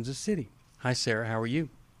from Kansas City. Hi, Sarah. How are you?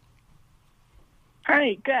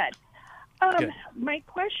 Hi, good. Good. My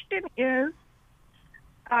question is,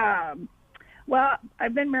 well,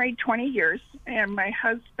 I've been married 20 years, and my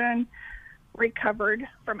husband recovered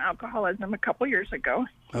from alcoholism a couple years ago.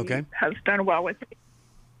 Okay. He has done well with it.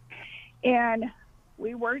 And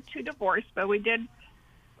we were to divorce, but we did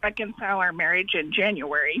reconcile our marriage in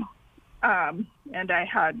January, and I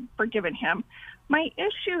had forgiven him. My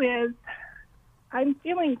issue is I'm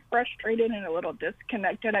feeling frustrated and a little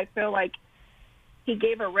disconnected. I feel like he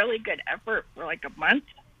gave a really good effort for like a month,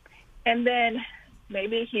 and then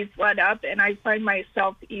maybe he's let up, and I find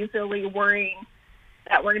myself easily worrying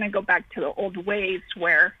that we're going to go back to the old ways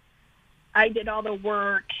where I did all the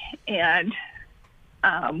work and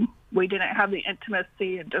we didn't have the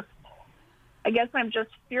intimacy, and just, I guess I'm just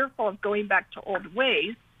fearful of going back to old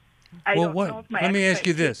ways. Let me ask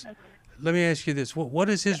you this. What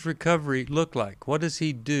does his recovery look like? What does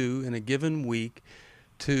he do in a given week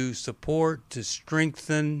to support, to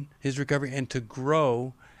strengthen his recovery, and to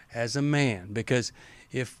grow as a man? Because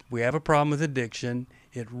if we have a problem with addiction,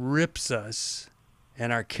 it rips us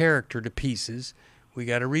and our character to pieces. We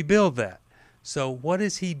got to rebuild that. So what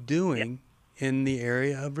is he doing in the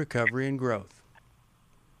area of recovery and growth?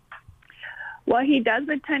 Well, he does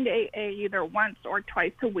attend AA either once or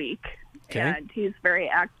twice a week, and he's very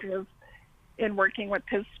active in working with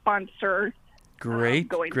his sponsor. Great,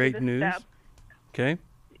 great news. Steps. Okay.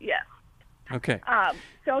 Yes. Okay.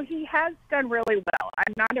 So he has done really well.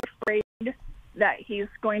 I'm not afraid that he's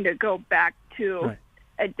going to go back to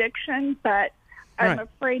addiction, but I'm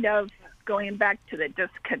afraid of going back to the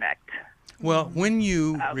disconnect. Well, when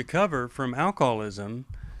you recover from alcoholism,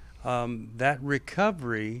 that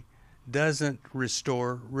recovery doesn't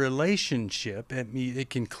restore relationship. It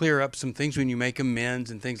can clear up some things when you make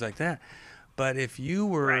amends and things like that. But if you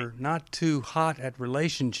were not too hot at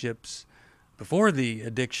relationships before the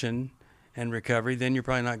addiction and recovery, then you're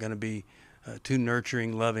probably not going to be too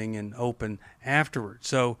nurturing, loving, and open afterwards.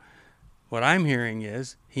 So what I'm hearing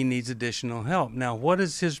is he needs additional help. Now, what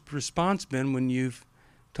has his response been when you've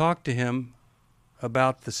talked to him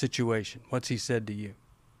about the situation? What's he said to you?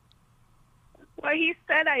 Well, he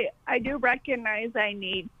said, I do recognize I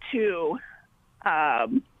need to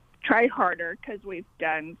try harder because we've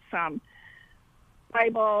done some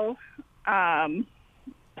Bible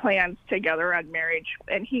plans together on marriage.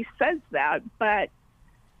 And he says that, but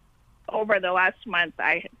over the last month,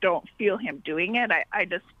 I don't feel him doing it. I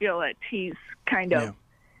just feel that he's kind of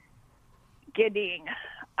getting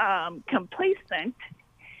complacent.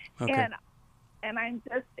 Okay. And I'm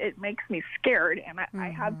just, it makes me scared. And I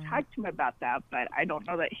have talked to him about that, but I don't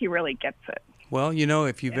know that he really gets it. Well, you know,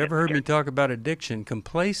 if you've ever heard me talk about addiction,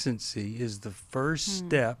 complacency is the first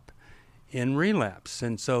step in relapse.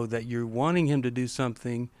 And so that you're wanting him to do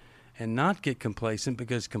something and not get complacent,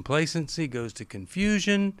 because complacency goes to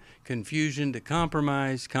confusion, confusion to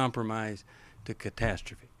compromise, compromise to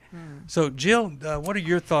catastrophe. So, Jill, what are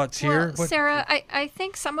your thoughts here? Well, Sarah, I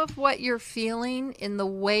think some of what you're feeling in the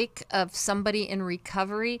wake of somebody in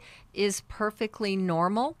recovery is perfectly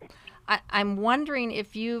normal. I'm wondering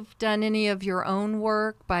if you've done any of your own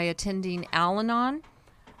work by attending Al-Anon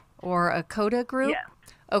or a CODA group? Yeah.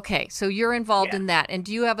 Okay, so you're involved in that. And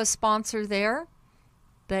do you have a sponsor there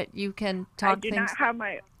that you can talk things?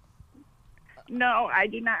 No, I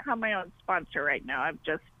do not have my own sponsor right now. I've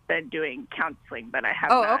just been doing counseling, but I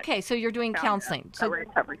have okay, so you're doing counseling. So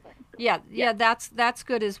recovery. Yeah, that's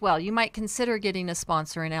good as well. You might consider getting a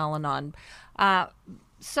sponsor in Al-Anon.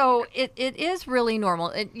 So it is really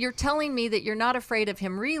normal. You're telling me that you're not afraid of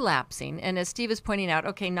him relapsing, and as Steve is pointing out,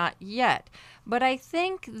 okay, not yet. But I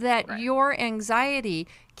think that your anxiety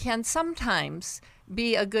can sometimes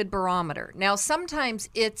be a good barometer. Now, sometimes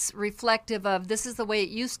it's reflective of this is the way it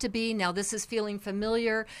used to be, now this is feeling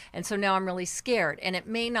familiar, and so now I'm really scared. And it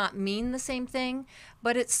may not mean the same thing,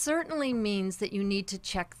 but it certainly means that you need to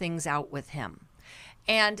check things out with him.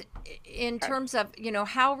 And in terms of,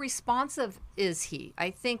 how responsive is he? I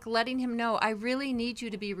think letting him know, I really need you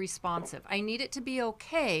to be responsive. I need it to be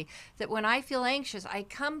okay that when I feel anxious, I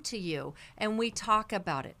come to you and we talk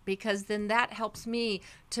about it, because then that helps me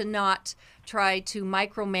to not try to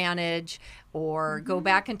micromanage or go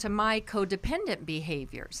back into my codependent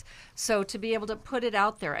behaviors. So to be able to put it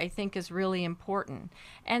out there, I think is really important.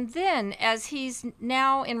 And then as he's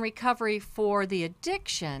now in recovery for the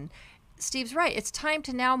addiction, Steve's right. It's time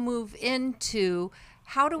to now move into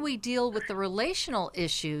how do we deal with the relational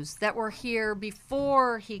issues that were here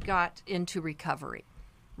before he got into recovery,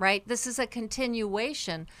 right? This is a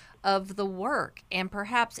continuation of the work, and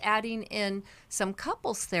perhaps adding in some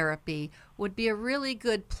couples therapy would be a really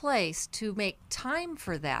good place to make time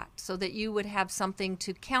for that, so that you would have something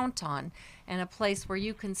to count on and a place where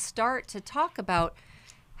you can start to talk about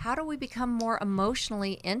how do we become more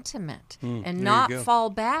emotionally intimate and not fall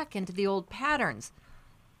back into the old patterns?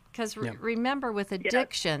 Because remember, with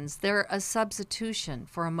addictions, they're a substitution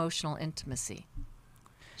for emotional intimacy.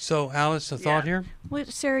 So, Alice, a thought here? Well,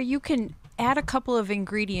 Sarah, you can add a couple of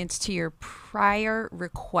ingredients to your prior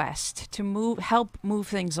request to help move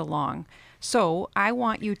things along. So I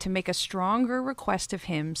want you to make a stronger request of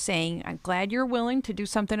him, saying, I'm glad you're willing to do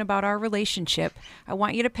something about our relationship. I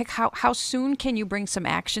want you to pick how soon can you bring some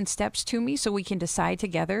action steps to me so we can decide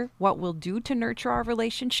together what we'll do to nurture our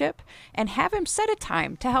relationship, and have him set a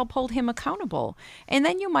time to help hold him accountable. And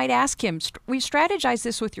then you might ask him, we strategize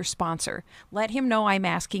this with your sponsor. Let him know I'm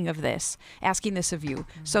asking this of you,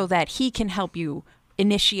 so that he can help you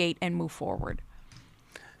initiate and move forward.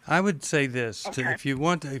 I would say this: if you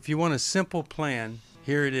want a simple plan,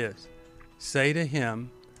 here it is. Say to him,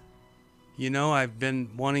 I've been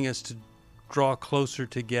wanting us to draw closer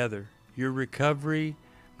together. Your recovery,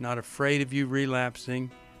 I'm not afraid of you relapsing,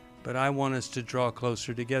 but I want us to draw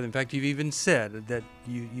closer together. In fact, you've even said that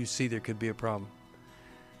you see there could be a problem.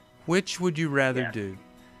 Which would you rather do?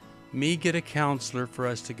 Me get a counselor for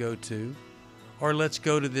us to go to, or let's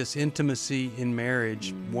go to this intimacy in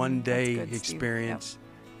marriage one-day experience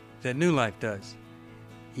that New Life does?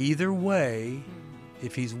 Either way,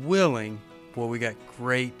 if he's willing, we got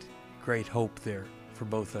great hope there for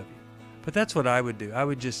both of you. But that's what I would do. I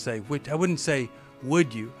would just say, I wouldn't say,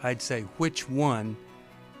 would you? I'd say, which one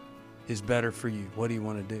is better for you? What do you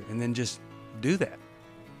want to do? And then just do that.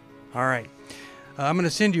 All right. I'm going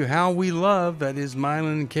to send you How We Love. That is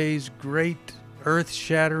Mylan Kay's great,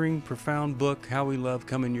 earth-shattering, profound book, How We Love,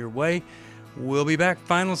 coming your way. We'll be back,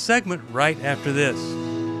 final segment, right after this.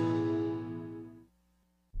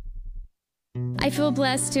 I feel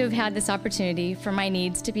blessed to have had this opportunity for my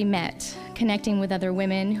needs to be met, connecting with other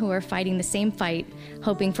women who are fighting the same fight,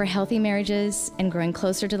 hoping for healthy marriages and growing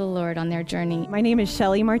closer to the Lord on their journey. My name is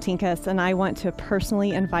Shelly Martinkus, and I want to personally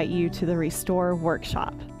invite you to the Restore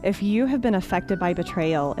Workshop. If you have been affected by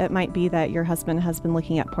betrayal, it might be that your husband has been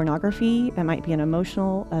looking at pornography, it might be an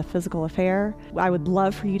emotional, physical affair. I would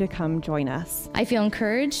love for you to come join us. I feel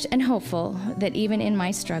encouraged and hopeful that even in my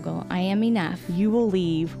struggle, I am enough. You will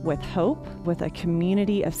leave with hope, with a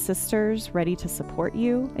community of sisters ready to support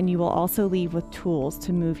you, and you will also leave with tools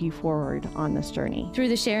to move you forward on this journey. Through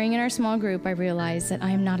the sharing in our small group, I realize that I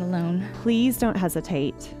am not alone. Please don't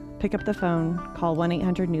hesitate. Pick up the phone, call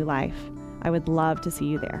 1-800-NEW-LIFE. I would love to see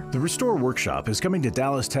you there. The Restore Workshop is coming to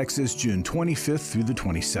Dallas, Texas, June 25th through the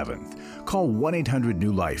 27th. Call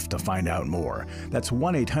 1-800-NEW-LIFE to find out more. That's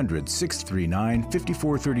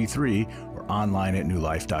 1-800-639-5433 or online at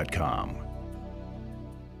newlife.com.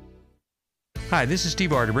 Hi, this is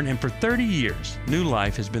Steve Arterburn, and for 30 years, New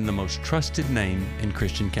Life has been the most trusted name in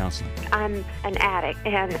Christian counseling. I'm an addict,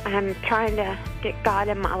 and I'm trying to get God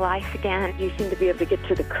in my life again. You seem to be able to get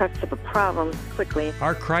to the crux of a problem quickly.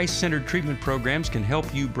 Our Christ-centered treatment programs can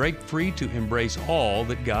help you break free to embrace all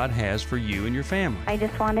that God has for you and your family. I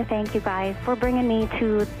just want to thank you guys for bringing me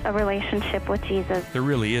to a relationship with Jesus. There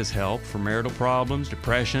really is help for marital problems,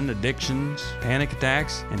 depression, addictions, panic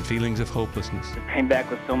attacks, and feelings of hopelessness. I came back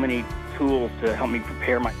with so many tools to help me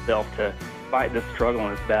prepare myself to fight this struggle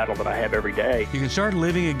and this battle that I have every day. You can start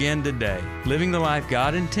living again today, living the life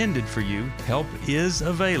God intended for you. Help is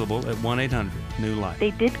available at 1-800-NEW-LIFE.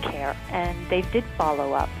 They did care, and they did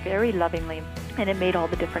follow up very lovingly, and it made all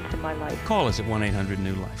the difference in my life. Call us at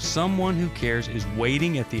 1-800-NEW-LIFE. Someone who cares is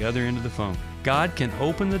waiting at the other end of the phone. God can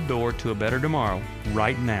open the door to a better tomorrow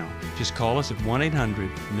right now. Just call us at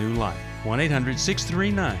 1-800-NEW-LIFE.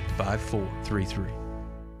 1-800-639-5433.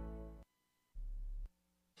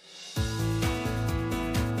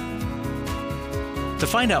 To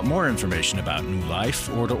find out more information about New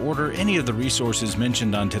Life or to order any of the resources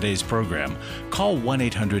mentioned on today's program, call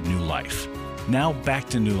 1-800-NEW-LIFE. Now back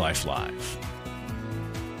to New Life Live.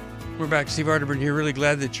 We're back. Steve Arterburn here. Really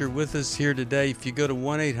glad that you're with us here today. If you go to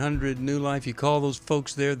 1-800-NEW-LIFE, you call those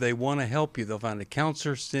folks there. They want to help you. They'll find a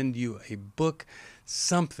counselor, send you a book,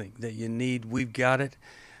 something that you need. We've got it,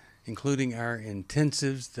 including our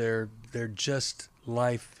intensives. They're just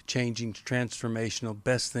life-changing, transformational,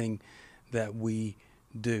 best thing that we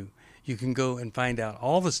do. You can go and find out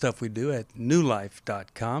all the stuff we do at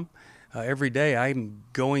newlife.com. Every day I'm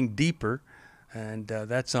going deeper, and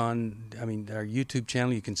that's on our YouTube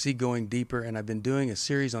channel. You can see Going Deeper, and I've been doing a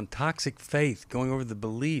series on toxic faith, going over the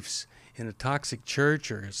beliefs in a toxic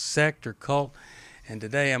church or a sect or cult. And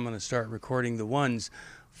today I'm going to start recording the ones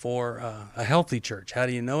for a healthy church. How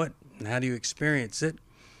do you know it, and how do you experience it?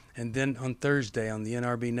 And then on Thursday on the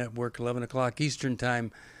NRB Network, 11 o'clock Eastern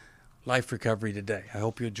Time, Life Recovery Today. I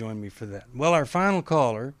hope you'll join me for that. Well, our final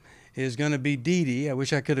caller is going to be Dee Dee. I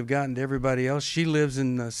wish I could have gotten to everybody else. She lives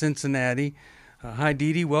in Cincinnati. Hi,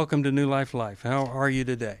 Dee Dee. Welcome to New Life Life. How are you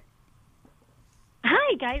today?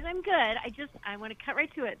 Hi, guys. I'm good. I want to cut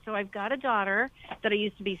right to it. So I've got a daughter that I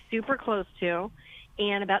used to be super close to,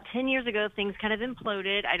 and about 10 years ago, things kind of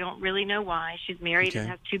imploded. I don't really know why. She's married and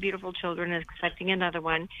has 2 beautiful children and is expecting another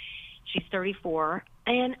one. She's 34,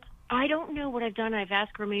 and I don't know what I've done. I've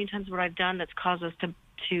asked her a million times what I've done that's caused us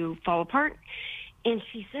to fall apart. And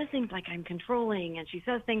she says things like I'm controlling, and she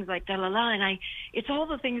says things like da-la-la, and it's all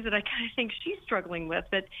the things that I kind of think she's struggling with.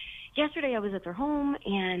 But yesterday I was at their home,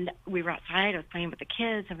 and we were outside. I was playing with the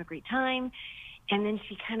kids, having a great time. And then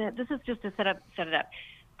she this is just to set it up.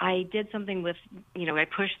 I did something with, I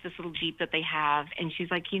pushed this little Jeep that they have, and she's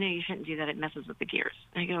like, you shouldn't do that. It messes with the gears.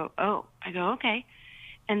 And I go, oh. I go, okay.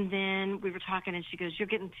 And then we were talking, and she goes, you're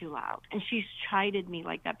getting too loud. And she's chided me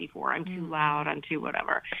like that before. I'm too loud. I'm too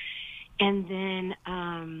whatever. And then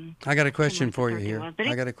I got a question for you here.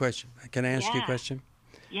 I got a question. Can I ask you a question?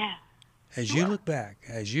 Yeah. As you look back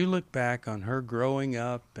on her growing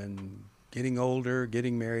up and getting older,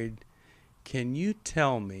 getting married, can you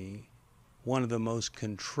tell me one of the most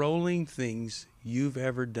controlling things you've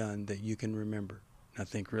ever done that you can remember? Now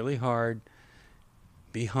think really hard.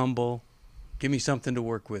 Be humble. Give me something to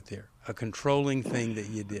work with here. A controlling thing that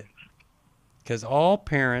you did. Because all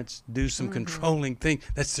parents do some controlling thing.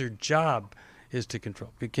 That's their job, is to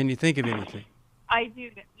control. But can you think of anything? I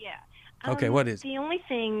do, yeah. Okay, what is it? The only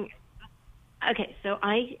thing, okay, so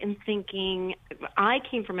I am thinking, I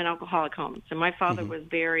came from an alcoholic home. So my father was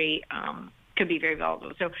could be very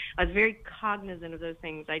volatile. So I was very cognizant of those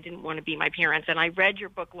things. I didn't want to be my parents. And I read your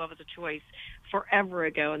book, Love is a Choice, forever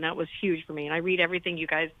ago, and that was huge for me. And I read everything you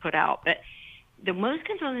guys put out. But the most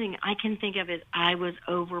controlling thing I can think of is I was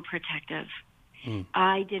overprotective.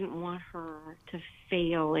 I didn't want her to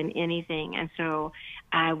fail in anything, and so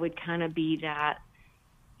I would kind of be that,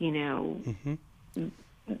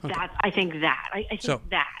 that I think that. I think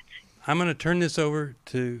that. I'm going to turn this over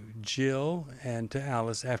to Jill and to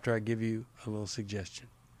Alice after I give you a little suggestion.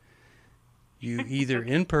 You either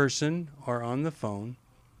in person or on the phone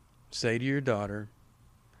say to your daughter,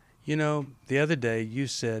 the other day you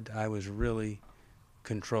said I was really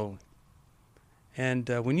controlling. And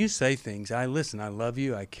when you say things, I listen, I love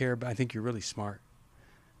you, I care, I think you're really smart.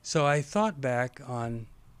 So I thought back on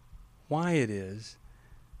why it is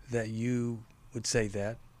that you would say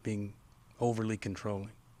that, being overly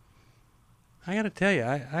controlling. I got to tell you,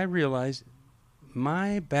 I realized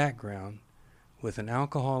my background with an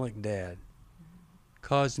alcoholic dad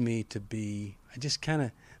caused me to be,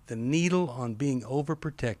 the needle on being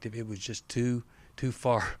overprotective, it was just too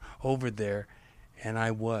far over there, and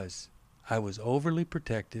I was. I was overly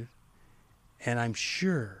protective, and I'm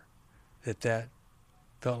sure that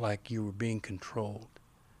felt like you were being controlled.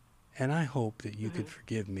 And I hope that you could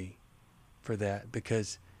forgive me for that,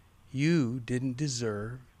 because you didn't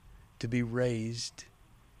deserve to be raised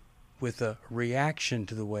with a reaction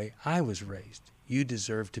to the way I was raised. You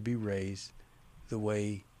deserve to be raised the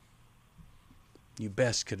way you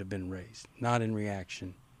best could have been raised, not in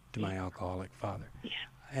reaction to my alcoholic father. Yeah.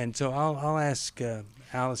 And so I'll ask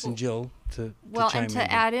Alice and Jill to chime in.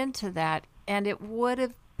 To add into that, and it would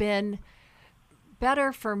have been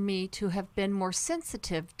better for me to have been more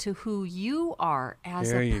sensitive to who you are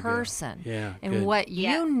as a person and what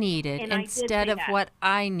you needed instead of what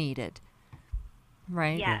I needed.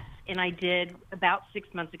 Right? Yes. And I did, about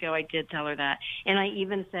 6 months ago, I did tell her that. And I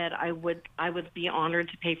even said I would be honored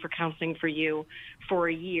to pay for counseling for you for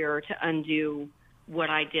a year to undo what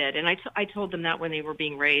I did. And I told them that when they were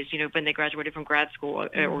being raised, when they graduated from grad school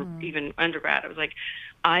or even undergrad. I was like,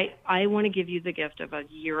 I want to give you the gift of a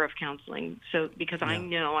year of counseling, because I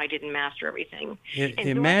know I didn't master everything.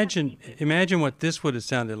 Imagine what this would have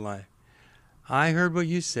sounded like. I heard what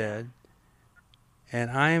you said, and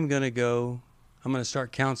I'm going to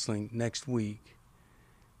start counseling next week,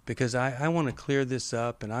 because I want to clear this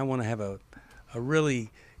up, and I want to have a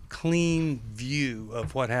really clean view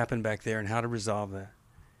of what happened back there and how to resolve that.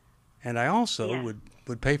 And I also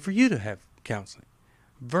would pay for you to have counseling,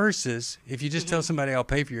 versus if you just tell somebody I'll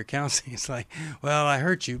pay for your counseling, it's like, well, I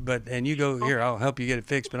hurt you, and you go, here, I'll help you get it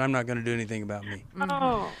fixed, but I'm not going to do anything about me.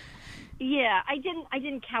 Oh, yeah, I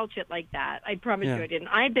didn't couch it like that. I promise you I didn't.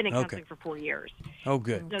 I've been in counseling for 4 years. Oh,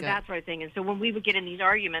 good. So that's what I was saying. And so when we would get in these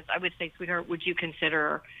arguments, I would say, sweetheart, would you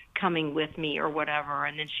consider coming with me or whatever?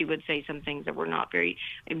 And then she would say some things that were not very,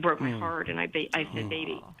 it broke my heart. And I said,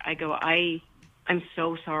 baby, I'm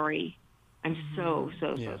so sorry. I'm so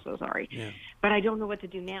sorry. Yeah. But I don't know what to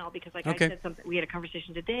do now, because I said something, we had a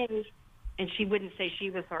conversation today, and she wouldn't say she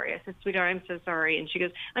was sorry. I said, sweetheart, I'm so sorry. And she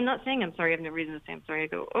goes, I'm not saying I'm sorry. I have no reason to say I'm sorry. I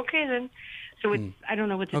go, okay, then. So I don't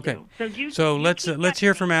know what to do. So let's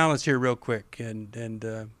hear from Alice here real quick. And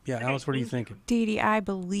Alice, what are you thinking? Dee Dee, I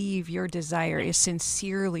believe your desire is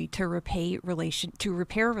sincerely to repair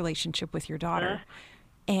a relationship with your daughter.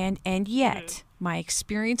 And yet, my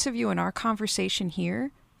experience of you in our conversation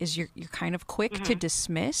here is you're kind of quick to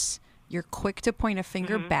dismiss. You're quick to point a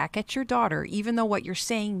finger back at your daughter, even though what you're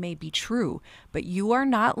saying may be true. But you are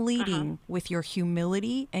not leading with your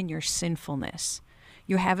humility and your sinfulness.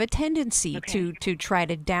 You have a tendency to try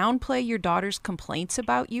to downplay your daughter's complaints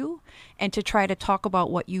about you and to try to talk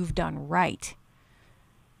about what you've done right.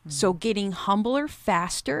 So getting humbler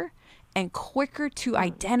faster and quicker to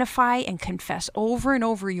identify and confess over and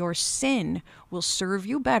over your sin will serve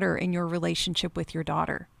you better in your relationship with your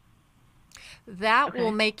daughter. That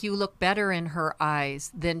will make you look better in her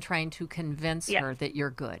eyes than trying to convince her that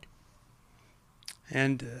you're good.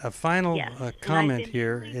 And a final comment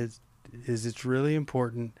here is it's really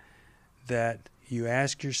important that you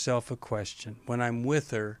ask yourself a question. When I'm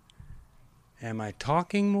with her, am I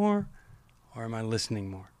talking more or am I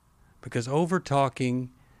listening more? Because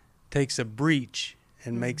over-talking takes a breach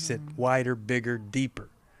and makes it wider, bigger, deeper.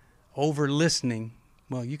 Over-listening,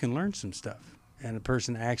 well, you can learn some stuff, and a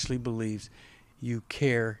person actually believes you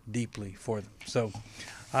care deeply for them. So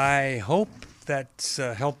I hope that's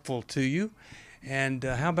helpful to you. And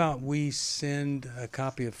how about we send a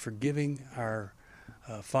copy of Forgiving Our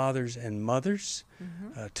Fathers and Mothers,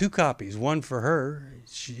 2 copies, one for her.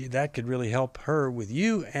 That could really help her with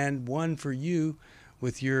you, and one for you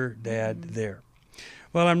with your dad there.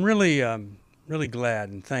 Well, I'm really glad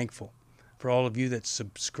and thankful for all of you that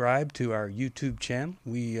subscribe to our YouTube channel.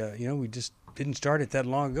 We just didn't start it that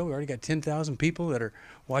long ago. We already got 10,000 people that are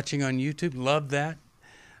watching on YouTube. Love that.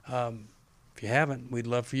 If you haven't, we'd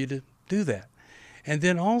love for you to do that. And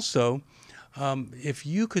then also, if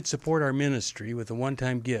you could support our ministry with a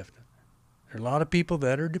one-time gift. There are a lot of people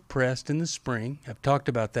that are depressed in the spring. I've talked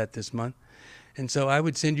about that this month. And so I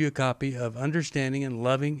would send you a copy of Understanding and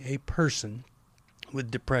Loving a Person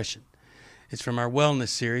with Depression. It's from our wellness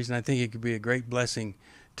series, and I think it could be a great blessing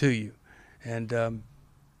to you. And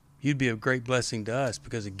you'd be a great blessing to us,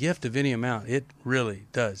 because a gift of any amount, it really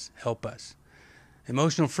does help us.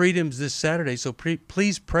 Emotional Freedom's this Saturday, so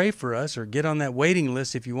please pray for us, or get on that waiting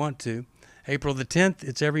list if you want to. April the 10th,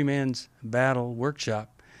 it's Every Man's Battle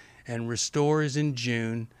Workshop, and Restore is in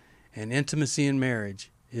June, and Intimacy in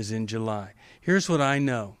Marriage is in July. Here's what I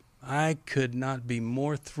know. I could not be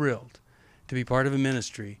more thrilled to be part of a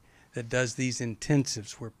ministry that does these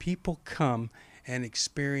intensives where people come and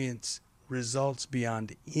experience results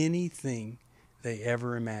beyond anything they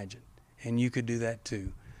ever imagined. And you could do that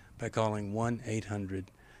too by calling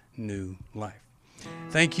new life.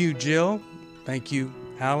 Thank you, Jill. Thank you,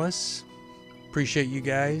 Alice. Appreciate you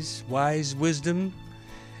guys. Wise wisdom.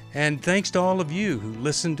 And thanks to all of you who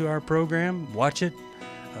listen to our program, watch it,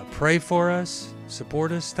 pray for us,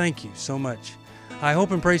 support us. Thank you so much. I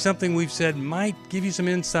hope and pray something we've said might give you some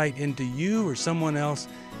insight into you or someone else,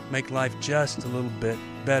 make life just a little bit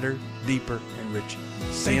better, deeper, and richer.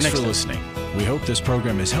 See you Thanks next for time. listening. We hope this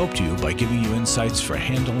program has helped you by giving you insights for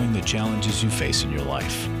handling the challenges you face in your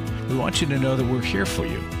life. We want you to know that we're here for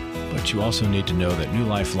you, but you also need to know that New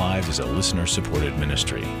Life Live is a listener-supported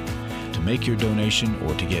ministry. To make your donation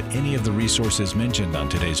or to get any of the resources mentioned on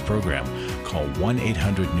today's program, call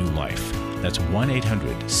 1-800-NEW-LIFE. That's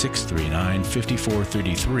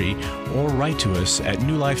 1-800-639-5433, or write to us at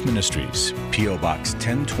New Life Ministries, P.O. Box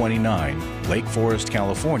 1029, Lake Forest,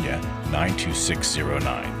 California,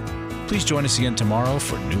 92609. Please join us again tomorrow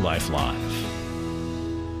for New Life Live.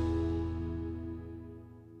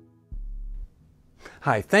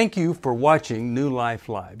 Hi, thank you for watching New Life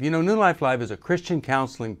Live. You know, New Life Live is a Christian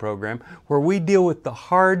counseling program where we deal with the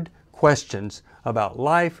hard questions about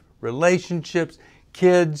life, relationships,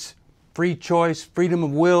 kids, free choice, freedom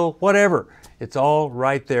of will, whatever. It's all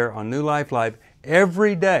right there on New Life Live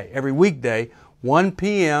every day, every weekday, 1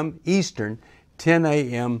 p.m. Eastern, 10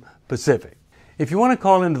 a.m. Pacific. If you want to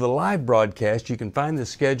call into the live broadcast, you can find the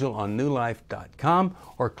schedule on newlife.com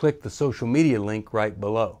or click the social media link right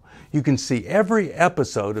below. You can see every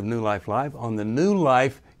episode of New Life Live on the New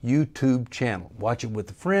Life YouTube channel. Watch it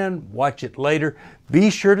with a friend, watch it later. Be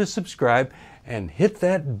sure to subscribe and hit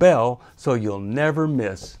that bell so you'll never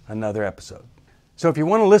miss another episode. So if you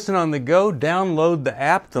want to listen on the go, download the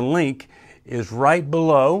app. The link is right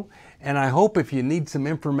below. And I hope if you need some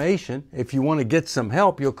information, if you want to get some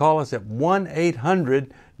help, you'll call us at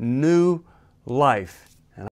 1-800-NEW-LIFE.